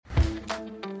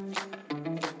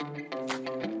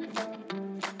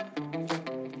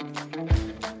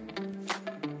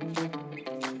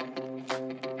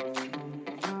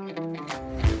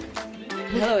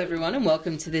Hello everyone and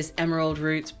welcome to this Emerald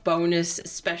Roots bonus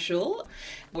special.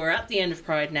 We're at the end of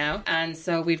Pride now, and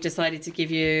so we've decided to give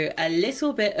you a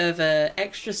little bit of an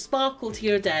extra sparkle to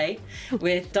your day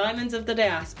with Diamonds of the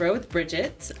Diaspora with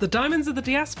Bridget. The Diamonds of the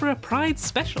Diaspora Pride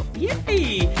Special.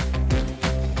 Yay!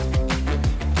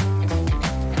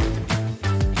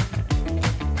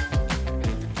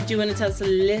 Do you want to tell us a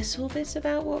little bit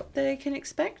about what they can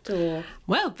expect? Or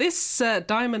Well, this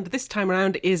diamond this time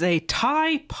around is a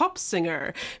Thai pop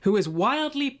singer who is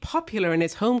wildly popular in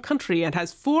his home country and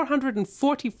has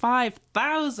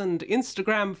 445,000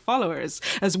 Instagram followers,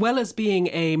 as well as being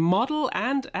a model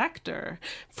and actor.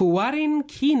 Fuwarin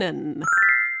Keenan.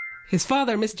 His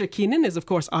father, Mr. Keenan, is of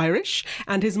course Irish,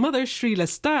 and his mother, Sri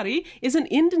Lestari, is an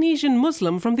Indonesian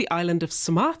Muslim from the island of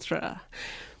Sumatra.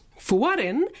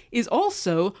 Fuwarin is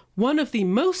also one of the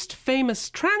most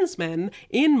famous trans men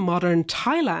in modern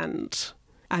Thailand.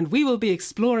 And we will be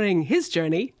exploring his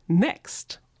journey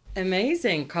next.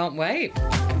 amazing, can't wait.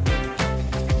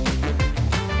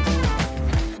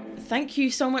 Thank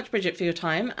you so much, Bridget, for your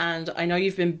time. And I know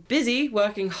you've been busy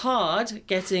working hard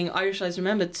getting Irish Lives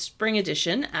Remembered Spring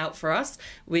Edition out for us,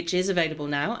 which is available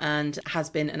now and has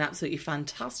been an absolutely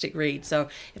fantastic read. So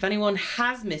if anyone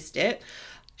has missed it,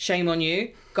 shame on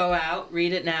you. Go out,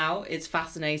 read it now. It's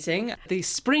fascinating. The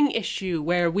spring issue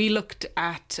where we looked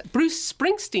at Bruce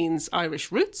Springsteen's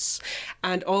Irish roots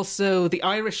and also the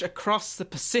Irish across the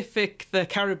Pacific, the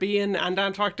Caribbean and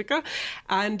Antarctica,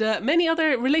 and many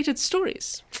other related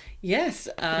stories. Yes.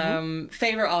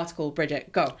 Favourite article,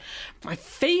 Bridget? Go. My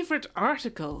favourite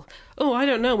article? Oh, I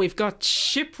don't know. We've got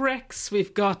shipwrecks.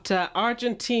 We've got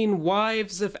Argentine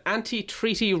wives of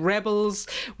anti-treaty rebels.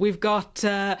 We've got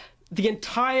the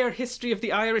entire history of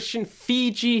the Irish in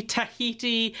Fiji,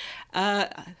 Tahiti,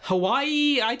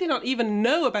 Hawaii. I did not even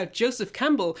know about Joseph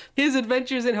Campbell, his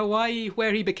adventures in Hawaii,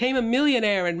 where he became a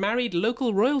millionaire and married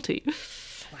local royalty.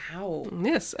 Wow.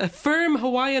 Yes, a firm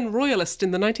Hawaiian royalist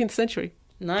in the 19th century.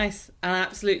 Nice. An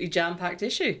absolutely jam-packed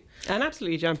issue. An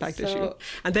absolutely jam-packed issue.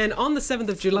 And then on the 7th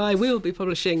of July, we'll be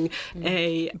publishing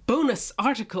a bonus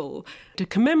article to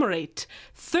commemorate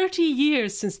 30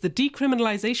 years since the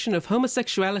decriminalisation of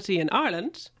homosexuality in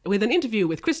Ireland, with an interview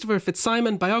with Christopher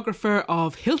Fitzsimon, biographer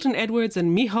of Hilton Edwards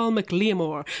and Micheál Mac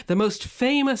Liammóir, the most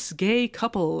famous gay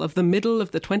couple of the middle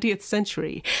of the 20th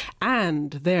century,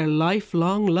 and their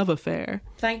lifelong love affair.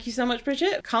 Thank you so much,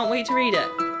 Bridget. Can't wait to read it.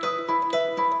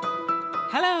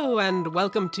 Hello and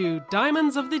welcome to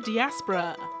Diamonds of the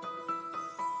Diaspora.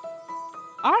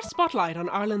 Our spotlight on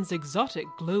Ireland's exotic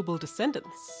global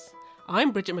descendants.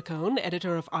 I'm Bridget McCone,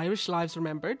 editor of Irish Lives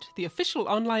Remembered, the official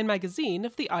online magazine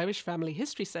of the Irish Family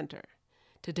History Centre.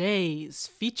 Today's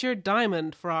featured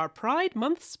diamond for our Pride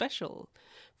Month special,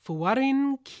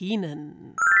 Fuwarin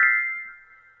Keenan.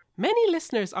 Many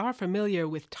listeners are familiar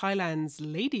with Thailand's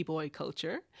ladyboy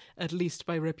culture, at least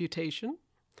by reputation.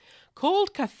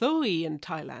 Called Kathoi in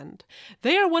Thailand,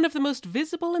 they are one of the most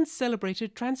visible and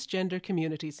celebrated transgender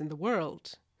communities in the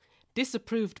world.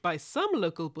 Disapproved by some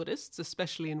local Buddhists,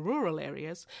 especially in rural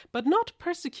areas, but not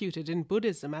persecuted in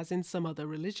Buddhism as in some other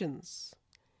religions.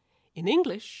 In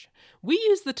English, we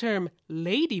use the term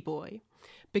ladyboy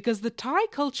because the Thai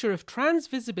culture of trans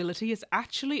visibility is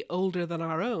actually older than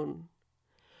our own.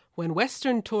 When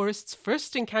Western tourists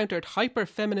first encountered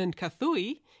hyper-feminine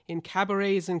Kathoi in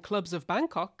cabarets and clubs of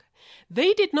Bangkok,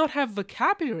 they did not have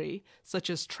vocabulary, such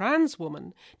as trans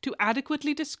woman, to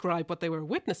adequately describe what they were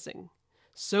witnessing,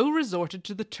 so resorted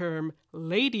to the term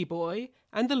ladyboy,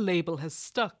 and the label has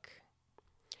stuck.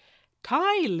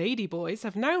 Thai ladyboys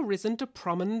have now risen to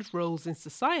prominent roles in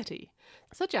society,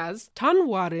 such as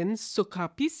Thanwarin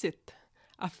Sukhapisit,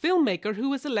 a filmmaker who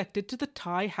was elected to the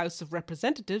Thai House of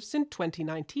Representatives in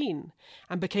 2019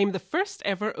 and became the first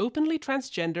ever openly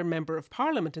transgender member of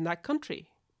parliament in that country.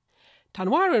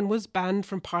 Thanwarin was banned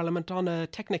from Parliament on a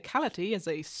technicality as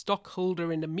a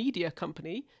stockholder in a media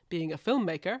company, being a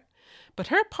filmmaker, but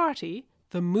her party,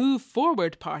 the Move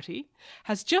Forward Party,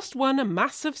 has just won a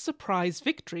massive surprise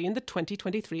victory in the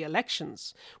 2023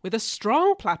 elections, with a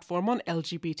strong platform on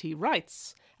LGBT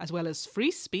rights, as well as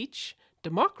free speech,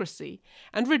 democracy,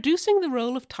 and reducing the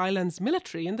role of Thailand's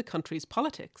military in the country's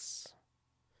politics.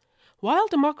 While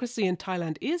democracy in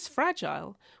Thailand is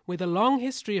fragile, with a long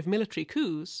history of military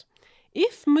coups,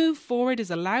 if Move Forward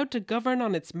is allowed to govern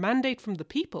on its mandate from the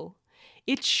people,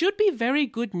 it should be very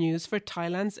good news for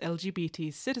Thailand's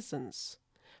LGBT citizens,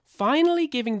 finally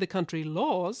giving the country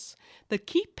laws that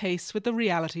keep pace with the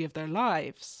reality of their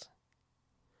lives.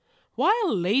 While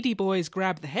ladyboys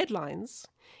grab the headlines,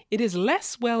 it is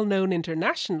less well known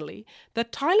internationally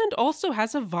that Thailand also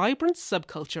has a vibrant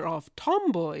subculture of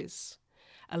tomboys,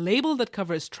 a label that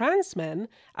covers trans men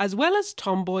as well as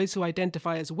tomboys who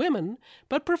identify as women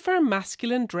but prefer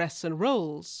masculine dress and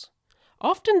roles,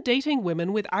 often dating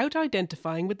women without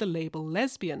identifying with the label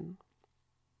lesbian.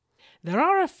 There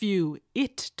are a few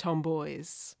it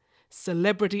tomboys,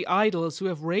 celebrity idols who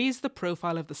have raised the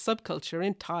profile of the subculture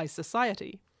in Thai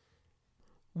society.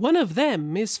 One of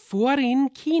them is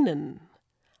Fuarin Keenan,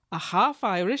 a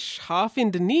half-Irish,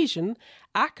 half-Indonesian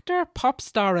actor, pop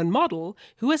star and model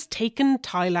who has taken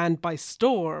Thailand by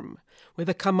storm, with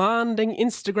a commanding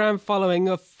Instagram following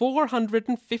of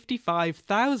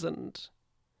 455,000.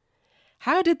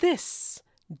 How did this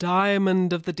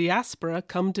diamond of the diaspora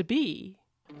come to be?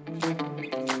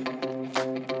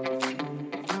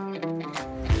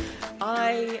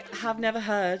 I have never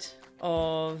heard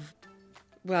of,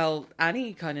 well,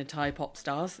 any kind of Thai pop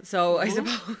stars, so I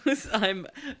suppose I'm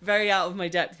very out of my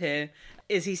depth here.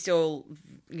 Is he still,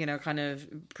 kind of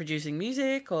producing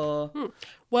music or?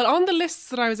 Well, on the lists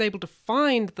that I was able to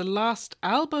find, the last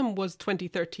album was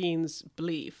 2013's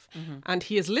Believe. And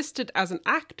he is listed as an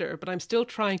actor, but I'm still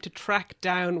trying to track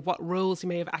down what roles he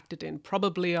may have acted in.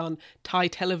 Probably on Thai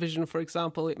television, for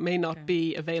example. It may not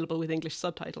be available with English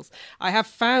subtitles. I have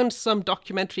found some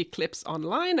documentary clips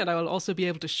online, and I will also be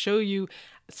able to show you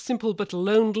Simple But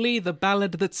Lonely, the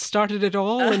ballad that started it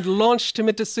all and launched him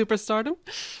into superstardom.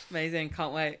 Amazing,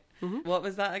 can't wait. What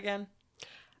was that again?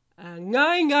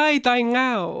 Ngai ngai dai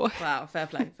ngao. Wow, fair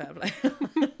play.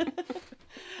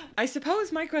 I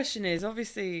suppose my question is,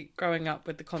 obviously growing up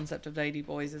with the concept of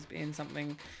ladyboys as being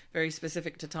something very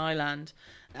specific to Thailand,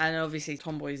 and obviously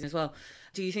tomboys as well,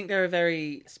 do you think they're a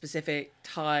very specific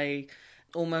Thai,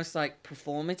 almost like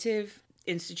performative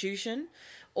institution?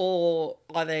 Or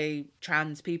are they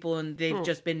trans people and they've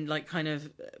just been like kind of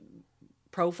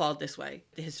profiled this way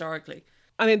historically?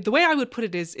 I mean, the way I would put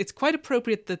it is it's quite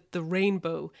appropriate that the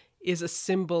rainbow is a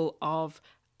symbol of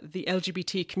the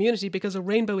LGBT community because a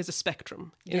rainbow is a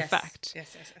spectrum, in fact.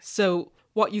 Yes. So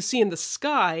what you see in the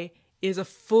sky is a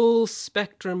full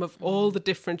spectrum of all the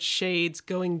different shades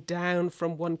going down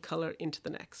from one colour into the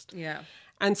next. Yeah.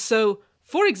 And so,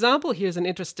 for example, here's an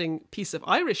interesting piece of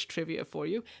Irish trivia for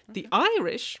you. The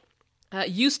Irish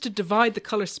used to divide the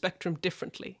colour spectrum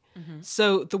differently.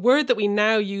 So the word that we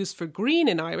now use for green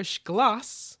in Irish,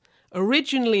 glas,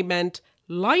 originally meant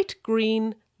light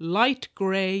green, light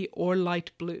grey or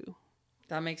light blue.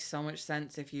 That makes so much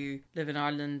sense if you live in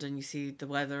Ireland and you see the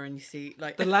weather and you see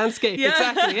like the landscape.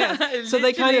 Exactly, yes. So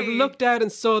they kind of looked out and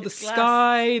saw the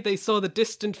sky, they saw the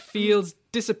distant fields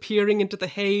disappearing into the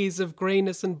haze of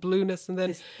greyness and blueness, and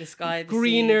then the sky, the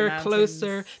greener, sea, the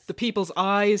closer. The people's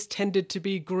eyes tended to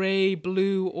be grey,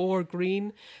 blue or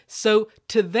green. So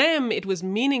to them it was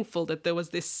meaningful that there was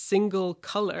this single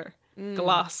colour,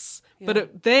 glass. Yeah.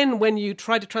 But then when you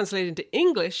try to translate it into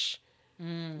English,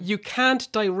 you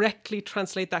can't directly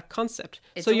translate that concept.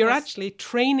 So you're actually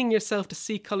training yourself to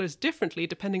see colours differently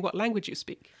depending what language you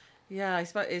speak. Yeah, I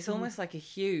suppose it's almost like a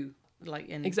hue, like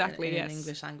in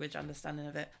English language understanding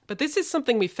of it. But this is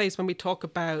something we face when we talk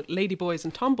about ladyboys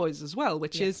and tomboys as well,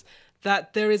 which is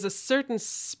that there is a certain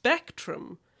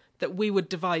spectrum that we would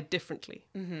divide differently.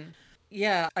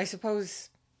 Yeah, I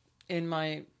suppose in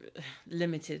my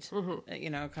limited,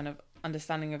 kind of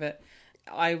understanding of it,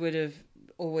 I would have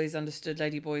always understood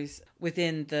ladyboys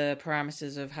within the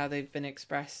parameters of how they've been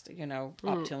expressed,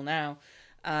 up till now,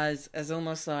 as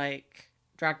almost like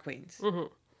drag queens.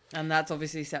 And that's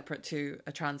obviously separate to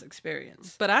a trans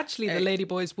experience. But actually the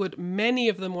ladyboys would, many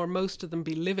of them or most of them,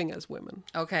 be living as women.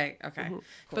 Okay.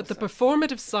 But the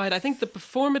performative side, I think the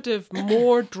performative,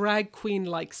 more drag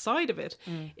queen-like side of it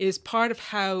is part of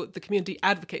how the community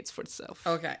advocates for itself.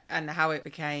 Okay, and how it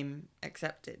became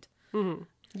accepted.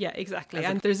 Yeah, exactly.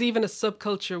 And there's even a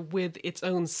subculture with its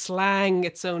own slang,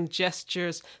 its own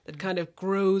gestures that kind of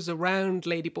grows around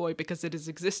ladyboy because it has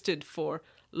existed for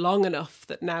long enough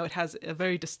that now it has a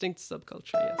very distinct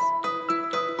subculture, yes.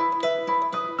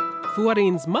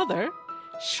 Fuarin's mother,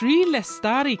 Sri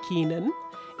Lestari Keenan,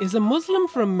 is a Muslim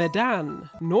from Medan,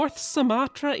 North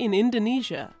Sumatra in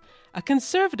Indonesia, a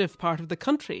conservative part of the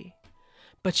country.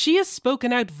 But she has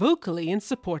spoken out vocally in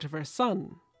support of her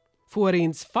son.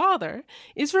 Fuarin's father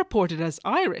is reported as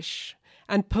Irish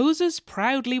and poses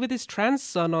proudly with his trans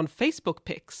son on Facebook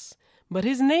pics, but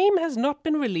his name has not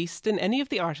been released in any of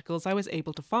the articles I was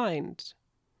able to find.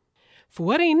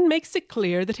 Fuarin makes it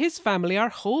clear that his family are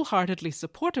wholeheartedly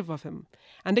supportive of him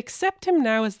and accept him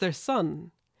now as their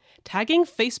son, tagging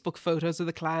Facebook photos of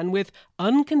the clan with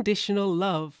unconditional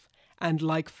love and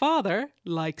like father,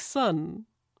 like son.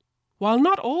 While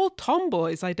not all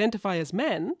tomboys identify as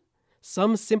men,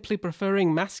 some simply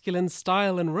preferring masculine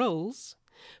style and roles,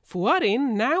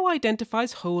 Fuarin now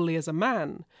identifies wholly as a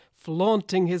man,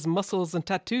 flaunting his muscles and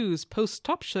tattoos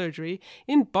post-top surgery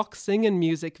in boxing and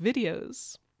music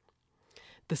videos.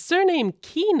 The surname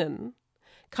Keenan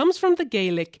comes from the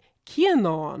Gaelic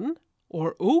Cianáin,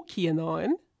 or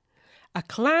O'Cianáin, a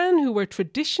clan who were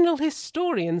traditional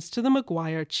historians to the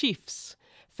Maguire chiefs,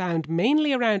 found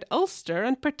mainly around Ulster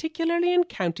and particularly in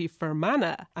County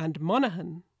Fermanagh and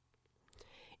Monaghan.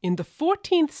 In the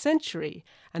 14th century,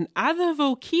 an Adamh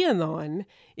O'Cianáin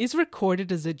is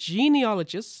recorded as a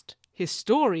genealogist,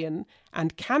 historian,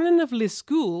 and canon of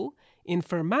Lisgule in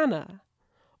Fermanagh,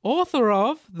 author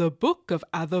of the Book of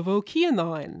Adamh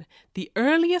O'Cianáin, the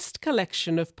earliest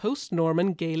collection of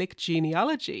post-Norman Gaelic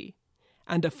genealogy,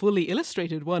 and a fully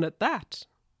illustrated one at that.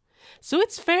 So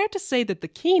it's fair to say that the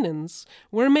Keenans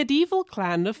were a medieval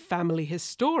clan of family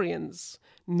historians,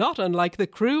 not unlike the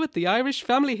crew at the Irish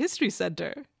Family History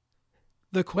Centre.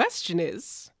 The question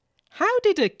is, how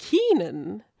did a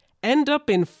Keenan end up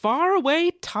in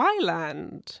faraway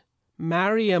Thailand,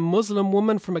 marry a Muslim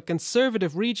woman from a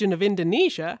conservative region of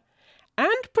Indonesia,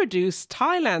 and produce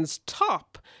Thailand's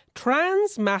top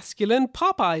trans-masculine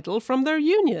pop idol from their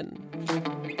union?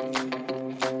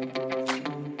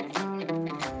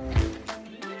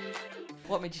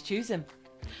 What made you choose him?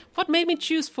 What made me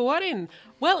choose Fuarin?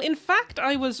 Well, in fact,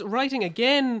 I was writing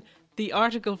again the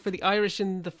article for the Irish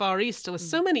in the Far East. There was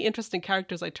so many interesting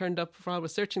characters I turned up while I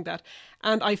was searching that.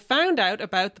 And I found out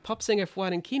about the pop singer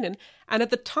Fuarin Keenan. And at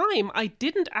the time, I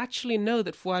didn't actually know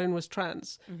that Fuarin was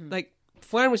trans. Like,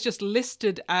 Fuarin was just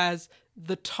listed as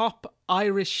the top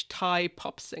Irish Thai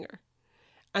pop singer.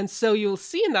 And so you'll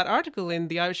see in that article in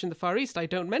the Irish in the Far East, I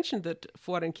don't mention that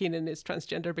Fuarin Keenan is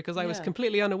transgender because I was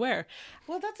completely unaware.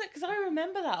 Well, that's it, because I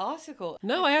remember that article.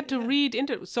 No, I had to read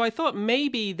into it. So I thought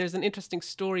maybe there's an interesting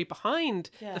story behind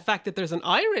the fact that there's an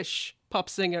Irish pop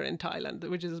singer in Thailand,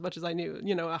 which is as much as I knew,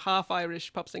 a half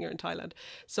Irish pop singer in Thailand.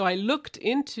 So I looked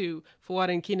into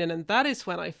Fuarin Keenan, and that is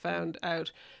when I found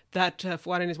out that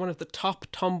Fuarin is one of the top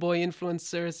tomboy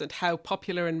influencers and how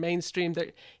popular and mainstream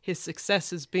his success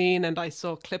has been. And I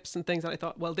saw clips and things and I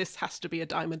thought, well, this has to be a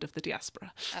diamond of the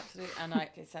diaspora. Absolutely. And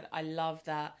like I said, I love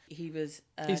that he was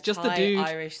He's just Thai the dude.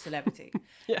 Irish celebrity,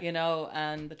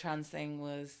 and the trans thing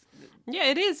was... Yeah,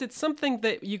 it is. It's something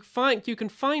that you can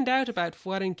find out about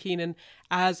Fuarin Keenan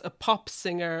as a pop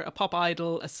singer, a pop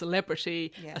idol, a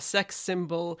celebrity, a sex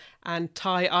symbol, and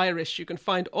Thai Irish. You can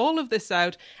find all of this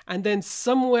out, and then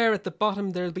somewhere at the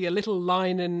bottom there'll be a little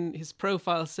line in his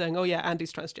profile saying, oh yeah, and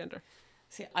he's transgender.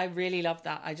 See, I really love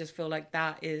that. I just feel like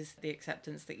that is the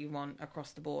acceptance that you want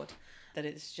across the board. That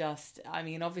it's just, I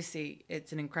mean, obviously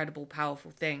it's an incredible,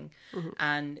 powerful thing.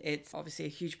 And it's obviously a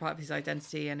huge part of his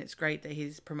identity, and it's great that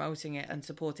he's promoting it and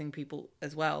supporting people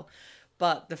as well.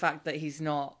 But the fact that he's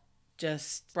not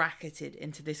just bracketed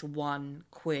into this one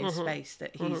queer space,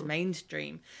 that he's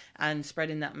mainstream and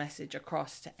spreading that message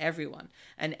across to everyone,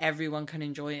 and everyone can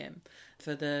enjoy him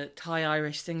for the Thai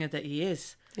Irish singer that he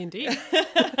is. Indeed.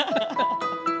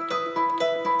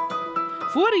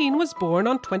 Fuarin was born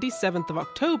on 27th of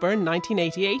October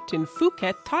 1988 in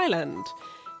Phuket, Thailand,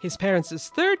 his parents'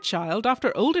 third child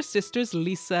after older sisters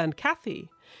Lisa and Kathy,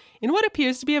 in what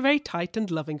appears to be a very tight and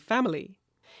loving family.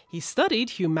 He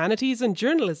studied humanities and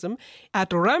journalism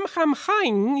at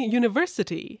Ramkhamhaeng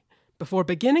University before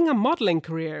beginning a modelling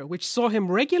career which saw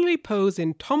him regularly pose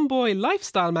in tomboy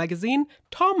lifestyle magazine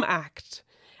Tom Act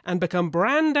and become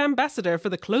brand ambassador for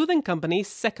the clothing company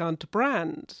Second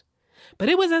Brand. But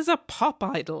it was as a pop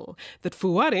idol that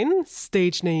Fuarin,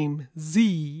 stage name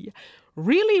Z,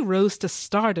 really rose to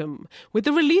stardom with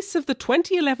the release of the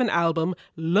 2011 album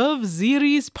Love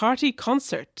Ziri's Party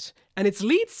Concert and its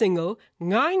lead single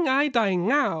Ngai Ngai Dai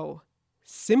Ngao,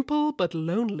 Simple But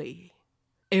Lonely,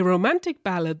 a romantic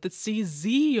ballad that sees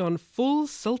Z on full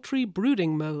sultry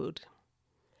brooding mode.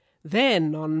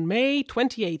 Then, on May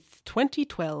 28th,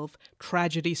 2012,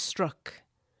 tragedy struck.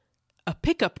 A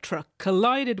pickup truck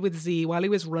collided with Z while he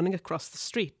was running across the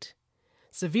street.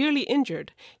 Severely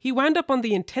injured, he wound up on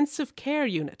the intensive care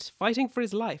unit, fighting for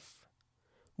his life.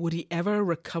 Would he ever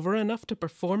recover enough to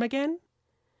perform again?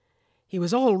 He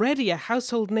was already a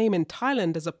household name in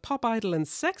Thailand as a pop idol and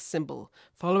sex symbol,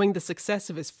 following the success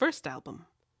of his first album.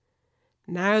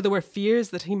 Now there were fears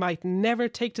that he might never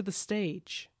take to the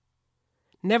stage.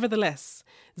 Nevertheless,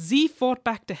 Z fought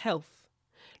back to health,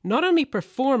 not only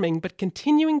performing but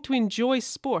continuing to enjoy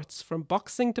sports from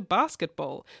boxing to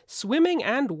basketball, swimming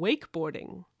and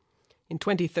wakeboarding. In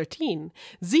 2013,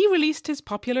 Z released his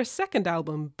popular second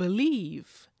album,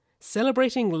 Believe,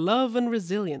 celebrating love and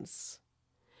resilience.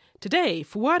 Today,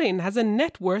 Fuarin has a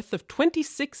net worth of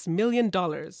 $26 million.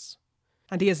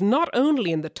 And he is not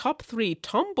only in the top 3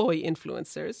 tomboy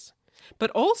influencers,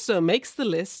 but also makes the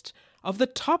list of the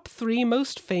top 3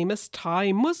 most famous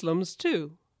Thai Muslims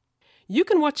too. You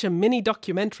can watch a mini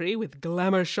documentary with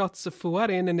glamour shots of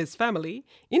Fuarin and his family,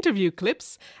 interview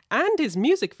clips, and his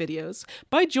music videos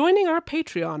by joining our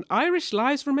Patreon, Irish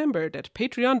Lives Remembered, at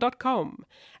patreon.com,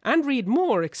 and read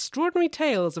more extraordinary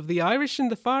tales of the Irish in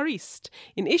the Far East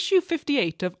in issue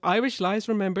 58 of Irish Lives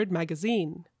Remembered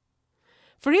magazine.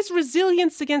 For his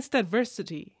resilience against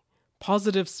adversity,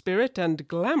 positive spirit, and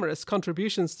glamorous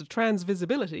contributions to trans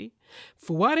visibility,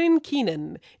 Fuarin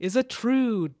Keenan is a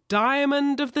true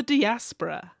diamond of the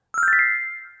diaspora.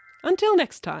 Until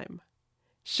next time,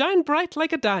 shine bright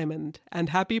like a diamond, and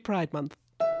happy Pride Month.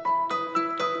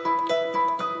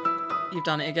 You've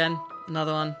done it again.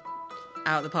 Another one.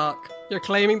 Out of the park. You're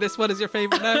claiming this one is your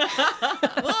favourite now?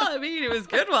 Well, I mean, it was a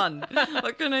good one.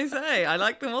 What can I say? I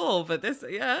like them all, but this,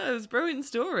 yeah, it was a brilliant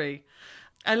story.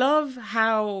 I love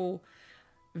how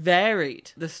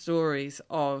varied the stories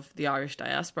of the Irish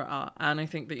diaspora are, and I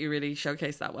think that you really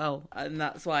showcase that well, and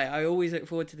that's why I always look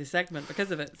forward to this segment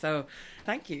because of it. So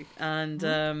thank you,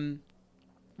 and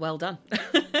well done.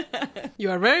 You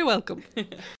are very welcome.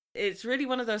 It's really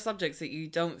one of those subjects that you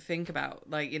don't think about,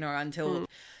 like, you know, until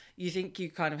you think you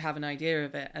kind of have an idea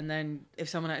of it, and then if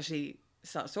someone actually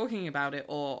starts talking about it,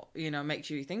 or, you know, makes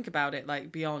you think about it,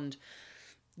 like, beyond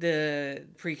the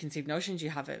preconceived notions you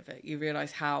have of it, you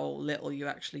realize how little you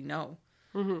actually know.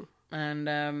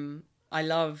 And I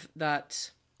love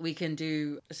that we can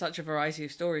do such a variety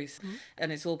of stories,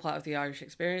 and it's all part of the Irish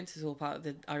experience, it's all part of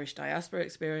the Irish diaspora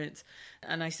experience.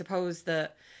 And I suppose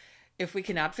that if we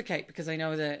can advocate, because I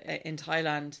know that in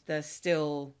Thailand there's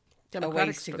still a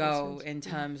ways to go in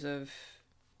terms of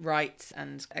rights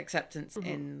and acceptance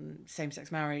in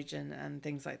same-sex marriage and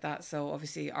things like that. So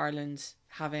obviously Ireland,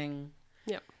 having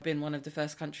been one of the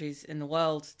first countries in the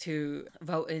world to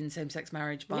vote in same-sex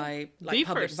marriage by like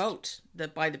public vote,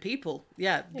 by the people,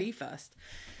 the first.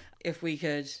 If we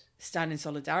could stand in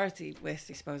solidarity with,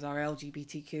 I suppose, our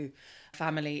LGBTQ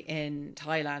family in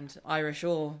Thailand, Irish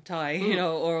or Thai, you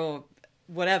know, or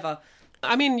whatever.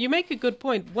 I mean, you make a good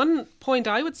point. One point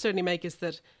I would certainly make is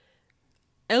that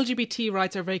LGBT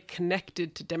rights are very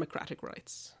connected to democratic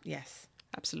rights. Yes.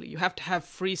 Absolutely. You have to have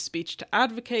free speech to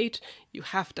advocate. You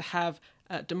have to have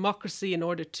democracy in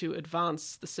order to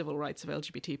advance the civil rights of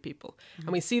LGBT people.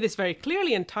 And we see this very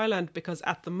clearly in Thailand because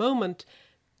at the moment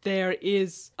there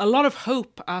is a lot of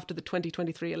hope after the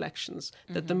 2023 elections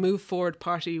that the Move Forward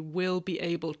Party will be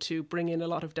able to bring in a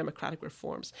lot of democratic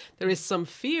reforms. There is some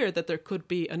fear that there could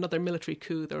be another military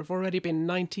coup. There have already been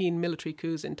 19 military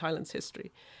coups in Thailand's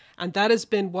history. And that has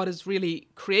been what has really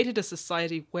created a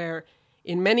society where,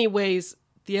 in many ways,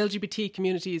 the LGBT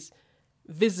community's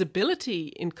visibility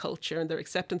in culture and their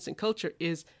acceptance in culture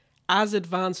is as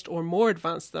advanced or more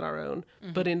advanced than our own.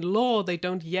 But in law, they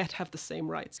don't yet have the same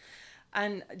rights.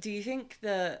 And do you think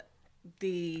that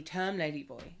the term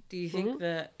ladyboy, do you think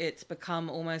that it's become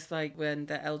almost like when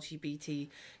the LGBT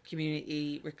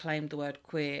community reclaimed the word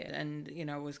queer and, you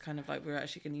know, was kind of like, we're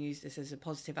actually going to use this as a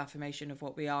positive affirmation of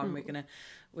what we are, and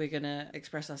we're gonna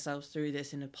express ourselves through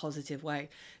this in a positive way.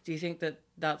 Do you think that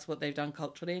that's what they've done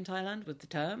culturally in Thailand with the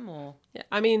term, or? Yeah,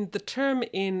 I mean, the term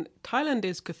in Thailand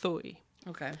is Kathoi.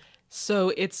 Okay.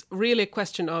 So it's really a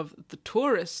question of the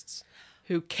tourists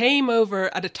who came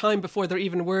over at a time before there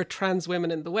even were trans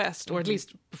women in the West, or at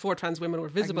least before trans women were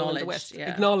visible in the West,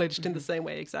 acknowledged in the same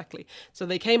way, exactly. So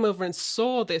they came over and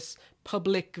saw this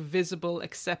public, visible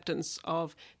acceptance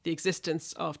of the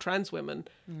existence of trans women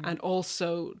and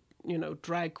also, you know,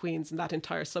 drag queens and that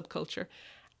entire subculture.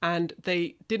 And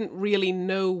they didn't really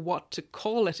know what to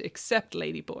call it except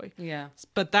ladyboy. Yeah.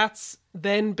 But that's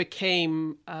then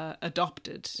became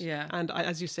adopted and,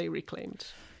 as you say, reclaimed.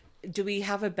 Do we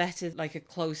have a better, like a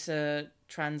closer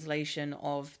translation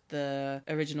of the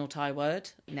original Thai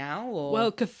word now? Or?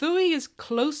 Well, Kathoi is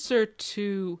closer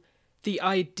to the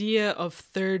idea of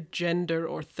third gender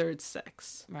or third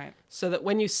sex. Right. So that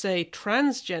when you say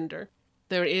transgender,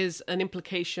 there is an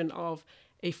implication of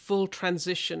a full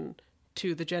transition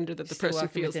to the gender that the person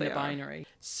feels they are. Binary.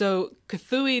 So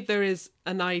Kathoi, there is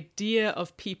an idea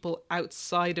of people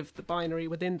outside of the binary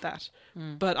within that.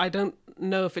 But I don't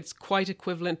know if it's quite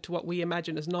equivalent to what we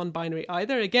imagine as non-binary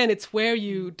either. Again, it's where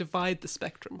you divide the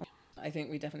spectrum. I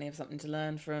think we definitely have something to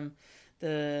learn from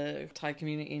the Thai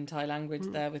community in Thai language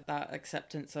there, with that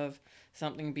acceptance of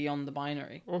something beyond the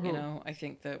binary. You know, I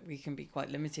think that we can be quite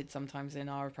limited sometimes in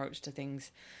our approach to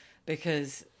things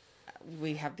because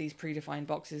we have these predefined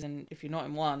boxes, and if you're not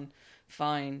in one,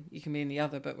 fine, you can be in the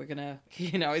other, but we're going to,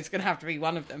 it's going to have to be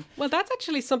one of them. Well, that's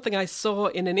actually something I saw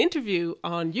in an interview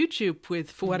on YouTube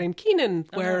with Fouadine Keenan,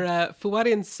 where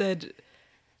Fouadine said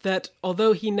that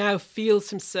although he now feels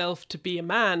himself to be a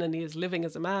man and he is living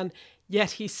as a man,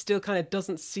 yet he still kind of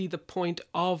doesn't see the point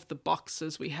of the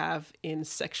boxes we have in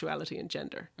sexuality and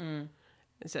gender.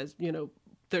 It says,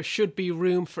 there should be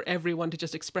room for everyone to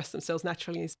just express themselves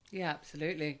naturally. Yeah,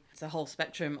 absolutely. It's a whole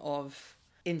spectrum of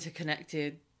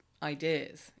interconnected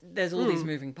ideas. There's all these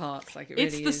moving parts. Like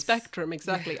it's the spectrum,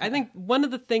 exactly. I think one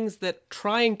of the things that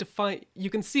trying to find, you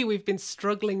can see we've been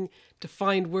struggling to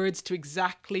find words to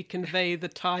exactly convey the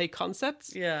Thai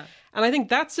concepts. Yeah. And I think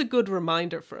that's a good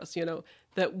reminder for us,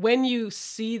 that when you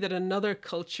see that another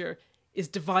culture is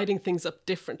dividing things up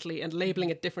differently and labeling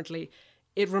it differently,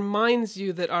 it reminds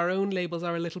you that our own labels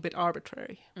are a little bit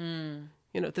arbitrary.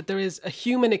 That there is a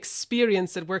human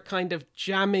experience that we're kind of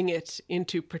jamming it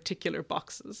into particular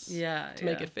boxes to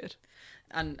make it fit.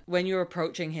 And when you're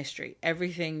approaching history,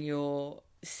 everything you're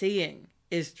seeing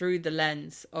is through the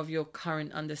lens of your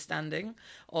current understanding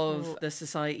of the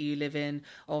society you live in,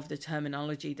 of the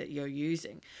terminology that you're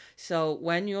using. So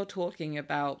when you're talking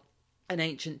about an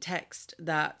ancient text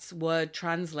that's word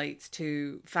translates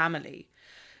to family,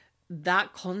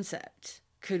 that concept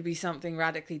could be something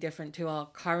radically different to our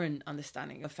current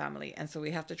understanding of family. And so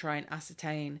we have to try and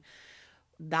ascertain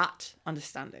that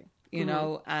understanding,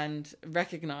 and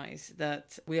recognize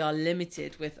that we are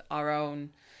limited with our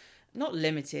own, not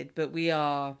limited, but we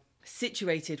are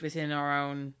situated within our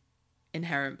own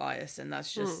inherent bias. And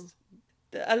that's just,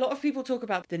 a lot of people talk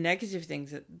about the negative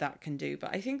things that can do.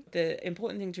 But I think the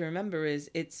important thing to remember is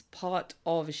it's part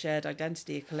of a shared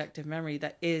identity, a collective memory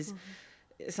that is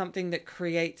something that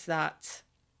creates that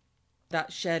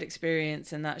shared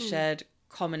experience and that shared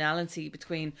commonality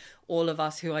between all of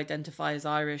us who identify as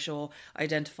Irish or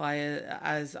identify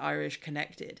as Irish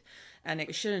connected. And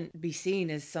it shouldn't be seen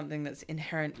as something that's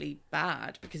inherently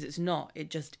bad, because it's not.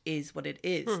 It just is what it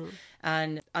is.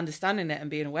 And understanding it and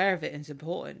being aware of it is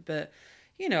important. But,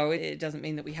 it doesn't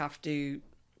mean that we have to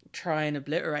try and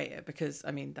obliterate it, because,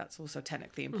 that's also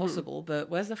technically impossible. But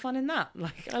where's the fun in that?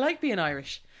 Like, I like being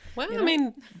Irish. Well,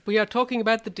 we are talking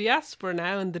about the diaspora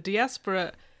now, and the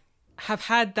diaspora have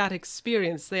had that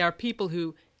experience. They are people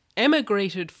who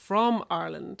emigrated from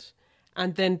Ireland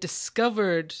and then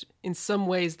discovered in some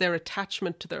ways their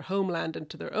attachment to their homeland and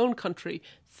to their own country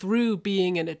through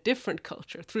being in a different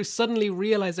culture, through suddenly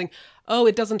realizing, oh,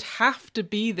 it doesn't have to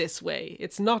be this way.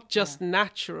 It's not just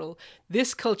natural.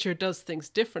 This culture does things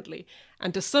differently.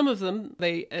 And to some of them,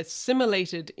 they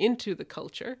assimilated into the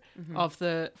culture of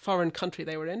the foreign country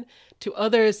they were in. To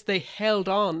others, they held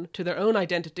on to their own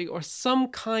identity or some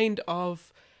kind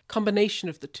of combination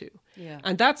of the two. Yeah.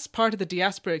 And that's part of the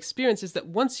diaspora experience, is that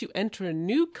once you enter a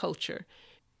new culture,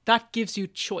 that gives you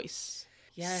choice.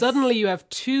 Yes. Suddenly you have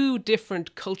two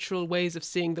different cultural ways of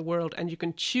seeing the world, and you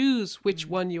can choose which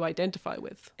one you identify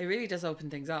with. It really does open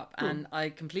things up. And I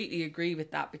completely agree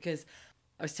with that, because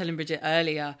I was telling Bridget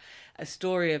earlier a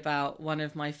story about one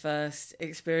of my first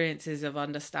experiences of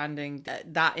understanding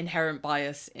that inherent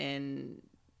bias in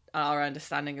our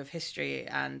understanding of history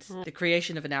and the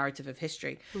creation of a narrative of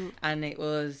history. And it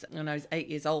was when I was 8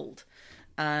 years old,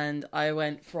 and I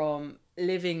went from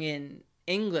living in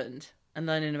England and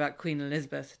learning about Queen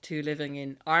Elizabeth to living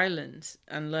in Ireland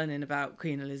and learning about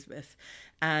Queen Elizabeth.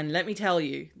 And let me tell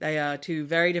you, they are two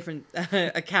very different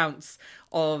accounts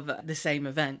of the same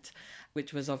event,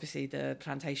 which was obviously the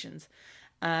plantations.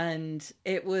 And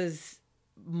it was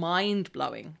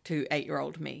mind-blowing to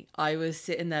 8-year-old me. I was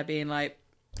sitting there being like,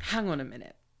 hang on a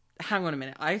minute.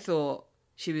 I thought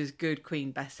she was good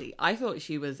Queen Bessie. I thought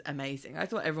she was amazing. I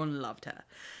thought everyone loved her.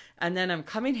 And then I'm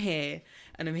coming here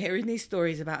and I'm hearing these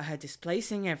stories about her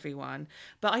displacing everyone.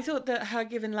 But I thought that her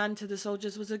giving land to the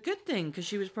soldiers was a good thing because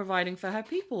she was providing for her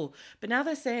people. But now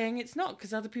they're saying it's not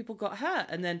because other people got hurt.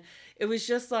 And then it was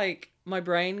just like my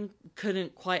brain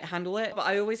couldn't quite handle it. But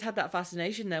I always had that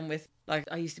fascination then with, like,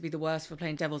 I used to be the worst for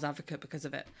playing devil's advocate because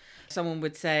of it. Someone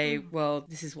would say, well,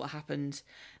 this is what happened.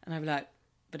 And I'd be like,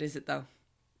 but is it though?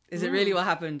 Is it really what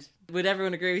happened? Would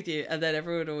everyone agree with you? And then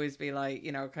everyone would always be like,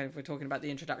 you know, kind of, we're talking about the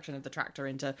introduction of the tractor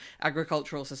into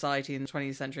agricultural society in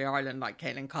 20th century Ireland, like,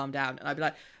 Caitlin, calm down. And I'd be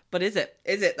like, but is it?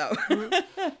 Is it though?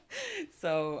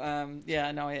 So,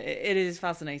 yeah, no, it is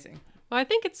fascinating. Well, I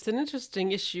think it's an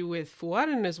interesting issue with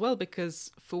Fouadine as well, because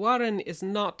Fouadine is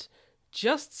not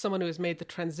just someone who has made the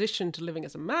transition to living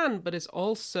as a man, but is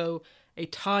also a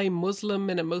Thai Muslim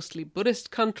in a mostly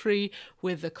Buddhist country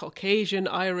with a Caucasian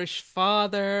Irish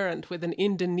father and with an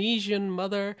Indonesian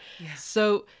mother. Yeah.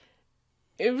 So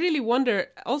I really wonder,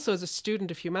 also as a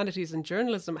student of humanities and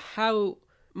journalism, how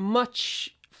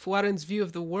much Fúarin's view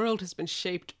of the world has been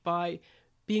shaped by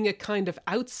being a kind of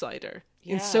outsider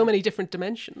in so many different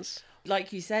dimensions.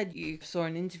 Like you said, you saw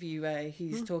an interview where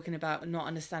he's talking about not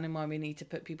understanding why we need to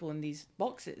put people in these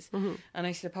boxes. And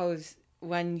I suppose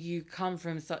when you come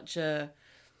from such a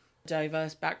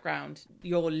diverse background,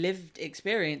 your lived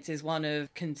experience is one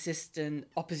of consistent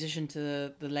opposition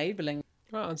to the labelling.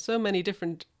 Well, on so many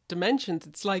different dimensions.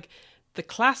 It's like the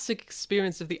classic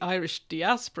experience of the Irish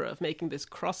diaspora of making this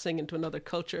crossing into another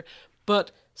culture,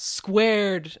 but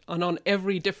squared and on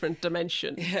every different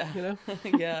dimension. Yeah. You know?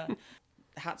 Yeah.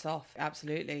 Hats off.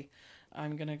 Absolutely.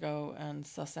 I'm going to go and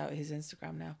suss out his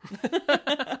Instagram now.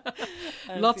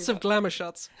 Lots of glamour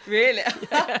shots. Really?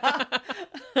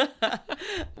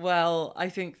 Well, I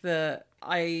think that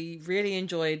I really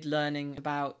enjoyed learning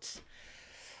about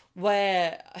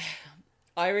where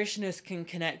Irishness can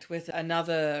connect with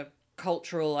another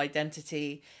cultural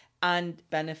identity and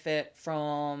benefit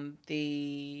from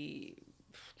the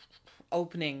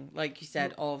opening, like you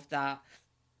said, of that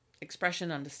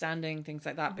expression, understanding, things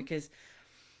like that, because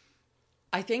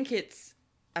I think it's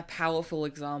a powerful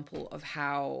example of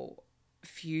how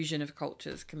fusion of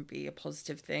cultures can be a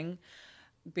positive thing,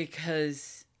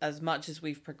 because as much as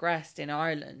we've progressed in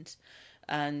Ireland,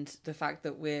 and the fact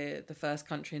that we're the first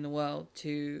country in the world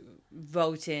to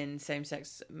vote in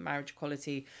same-sex marriage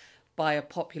equality by a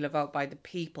popular vote by the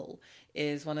people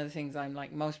is one of the things I'm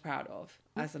like most proud of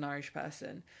as an Irish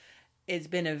person. It's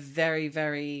been a very,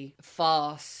 very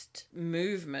fast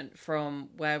movement from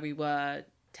where we were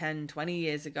 10, 20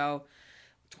 years ago.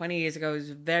 20 years ago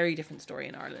is a very different story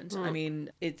in Ireland. I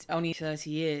mean, it's only 30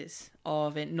 years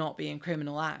of it not being a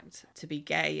criminal act to be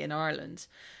gay in Ireland.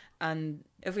 And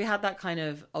if we had that kind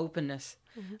of openness,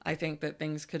 I think that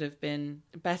things could have been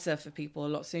better for people a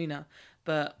lot sooner.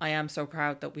 But I am so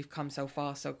proud that we've come so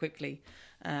far so quickly.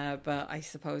 But I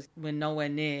suppose we're nowhere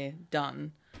near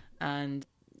done. And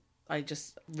I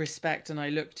just respect and I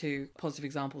look to positive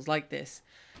examples like this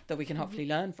that we can hopefully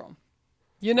learn from.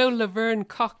 You know Laverne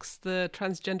Cox, the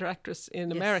transgender actress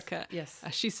in America? Yes.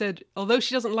 She said, although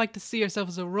she doesn't like to see herself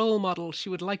as a role model, she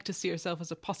would like to see herself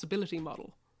as a possibility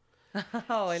model.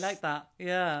 Oh, I like that.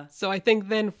 Yeah. So I think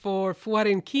then for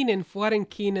Fúarin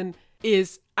Keenan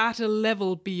is at a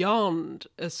level beyond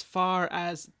as far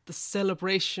as the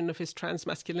celebration of his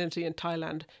transmasculinity in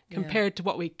Thailand compared to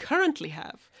what we currently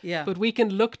have. Yeah. But we can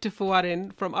look to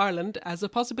Fúarin from Ireland as a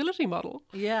possibility model.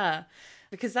 Yeah.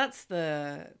 Because that's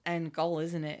the end goal,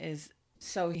 isn't it? Is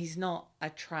so he's not a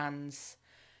trans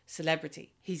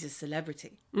celebrity. He's a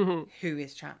celebrity who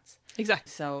is trans. Exactly.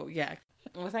 So, yeah.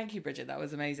 Well, thank you, Bridget. That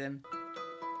was amazing.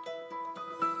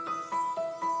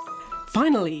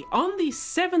 Finally, on the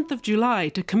 7th of July,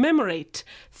 to commemorate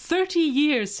 30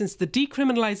 years since the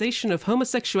decriminalisation of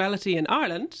homosexuality in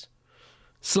Ireland,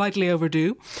 slightly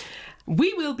overdue,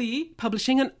 we will be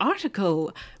publishing an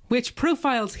article which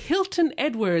profiles Hilton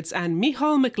Edwards and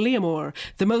Micheál Mac Liammóir,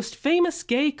 the most famous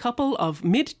gay couple of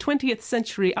mid-20th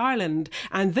century Ireland,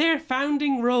 and their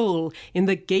founding role in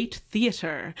the Gate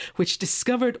Theatre, which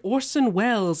discovered Orson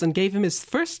Welles and gave him his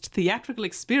first theatrical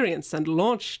experience and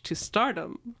launch to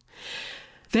stardom.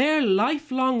 Their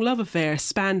lifelong love affair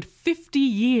spanned 50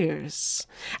 years,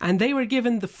 and they were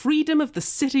given the freedom of the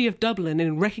city of Dublin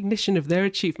in recognition of their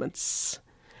achievements.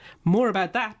 More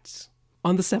about that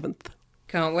on the 7th.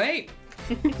 Can't wait.